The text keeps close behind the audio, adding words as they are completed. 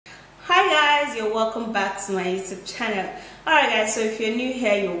guys, you're welcome back to my YouTube channel. Alright guys, so if you're new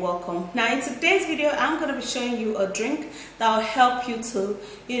here, you're welcome. Now in today's video, I'm going to be showing you a drink that will help you to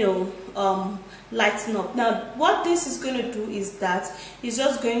lighten up. Now what this is going to do is that it's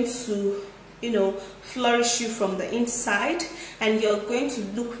just going to flourish you from the inside, and you're going to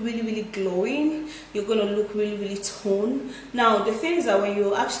look really glowing. You're going to look really toned. Now the thing is that when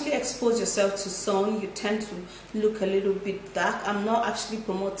you actually expose yourself to sun, you tend to look a little bit dark. I'm not actually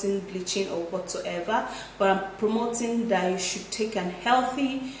promoting bleaching or whatsoever, but I'm promoting that you should take an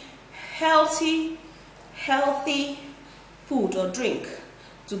healthy food or drink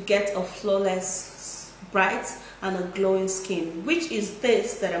to get a flawless, bright and a glowing skin, which is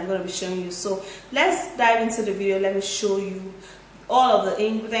this that I'm going to be showing you. So let's dive into the video. Let me show you all of the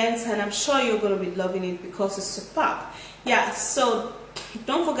ingredients, and I'm sure you're going to be loving it because it's superb. Yeah, so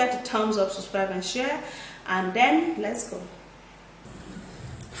don't forget to thumbs up, subscribe and share, and then let's go.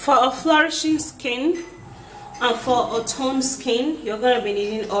 For a flourishing skin and for a toned skin, you're going to be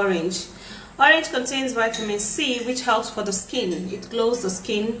needing orange. Orange contains vitamin C, which helps for the skin. It glows the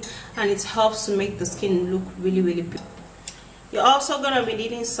skin and it helps to make the skin look really beautiful. You're also going to be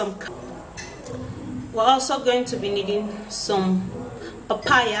needing some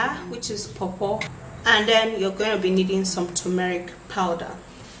papaya, which is pawpaw, and then you're going to be needing some turmeric powder.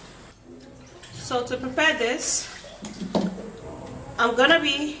 So to prepare this, I'm going to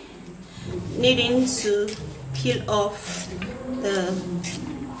be needing to peel off the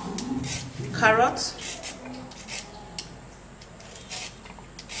carrots,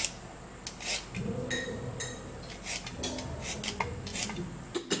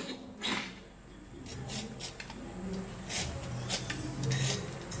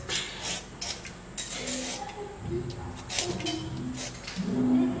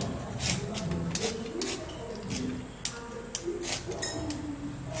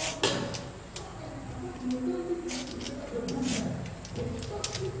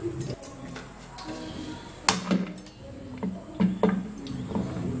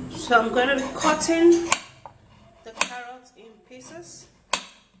 so I'm going to be cutting the carrots in pieces.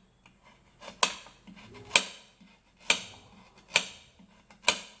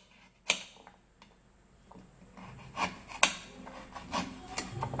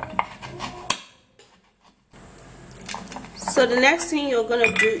 So the next thing you're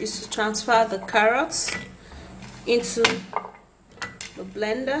going to do is to transfer the carrots into the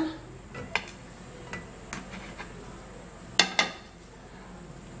blender.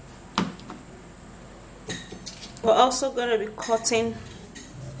 We're also going to be cutting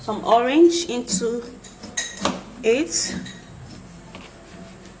some orange into it.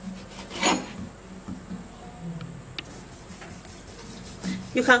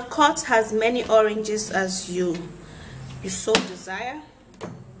 You can cut as many oranges as you so desire.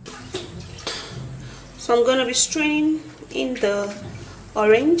 So I'm going to be straining in the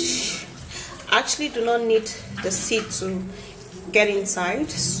orange. I actually do not need the seed to get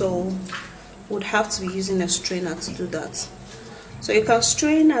inside, so would have to be using a strainer to do that. So you can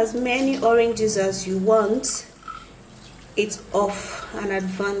strain as many oranges as you want. It's of an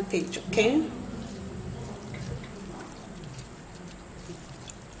advantage, okay?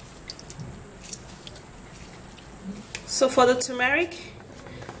 So for the turmeric,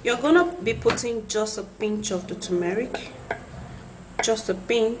 you're gonna be putting just a pinch of the turmeric, just a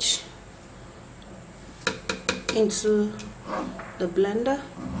pinch, into the blender.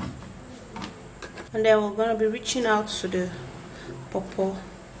 And then we're going to be reaching out to the pawpaw.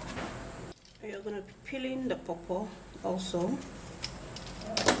 You're going to be peeling the pawpaw also.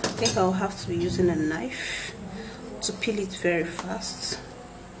 I think I'll have to be using a knife to peel it very fast.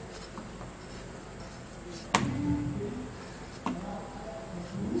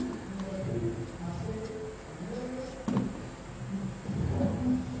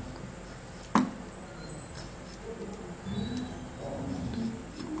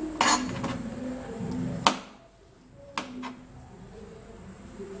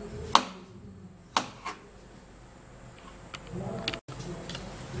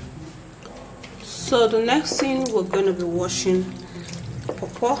 So the next thing, we're going to be washing the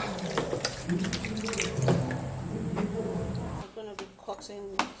pawpaw. We're going to be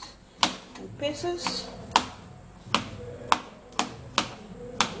cutting it in pieces.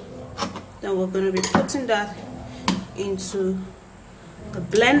 Then we're going to be putting that into the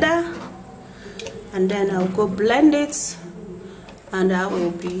blender, and then I'll go blend it, and I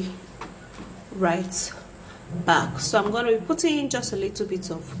will be right back. So I'm going to be putting in just a little bit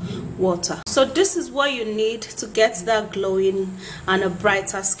of water. So this is what you need to get that glowing and a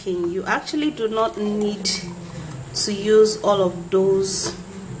brighter skin. You actually do not need to use all of those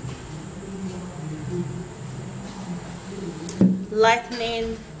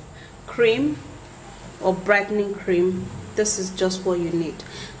lightening cream or brightening cream. This is just what you need.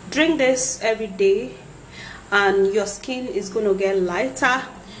 Drink this every day and your skin is going to get lighter,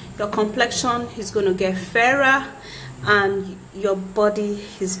 your complexion is going to get fairer, and your body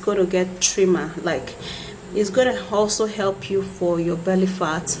is going to get trimmer. Like, it's going to also help you for your belly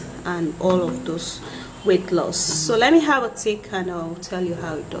fat and all of those weight loss. So let me have a take and I'll tell you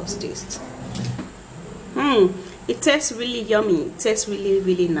how it does taste. It tastes really yummy. It tastes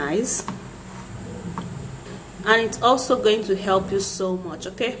really nice, and it's also going to help you so much.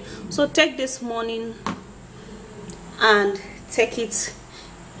 Okay, so take this morning and take it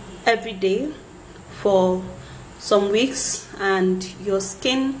every day for some weeks, and your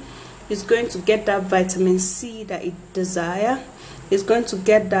skin is going to get that vitamin C that it desires. It's going to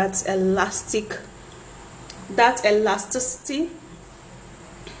get that elasticity,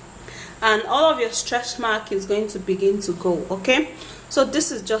 and all of your stretch mark is going to begin to go. Okay, so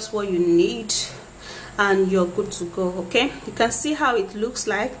this is just what you need and you're good to go. Okay, you can see how it looks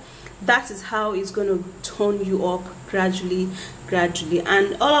like. That is how it's going to tone you up gradually,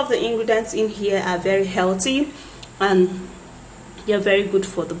 and all of the ingredients in here are very healthy and they're very good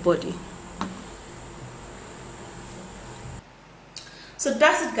for the body. So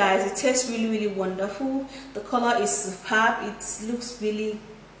that's it, guys. It tastes really wonderful. The color is superb. It looks really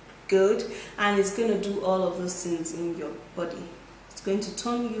good, and it's going to do all of those things in your body. It's going to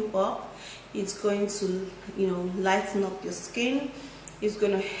tone you up. It's going to, lighten up your skin. It's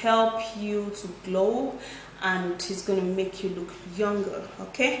going to help you to glow, and it's going to make you look younger.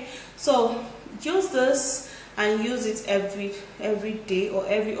 Okay, so use this and use it every day or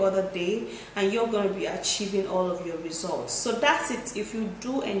every other day, and you're going to be achieving all of your results. So that's it. If you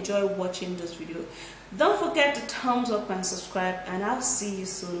do enjoy watching this video, don't forget to thumbs up and subscribe, and I'll see you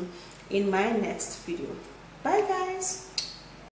soon in my next video. Bye guys.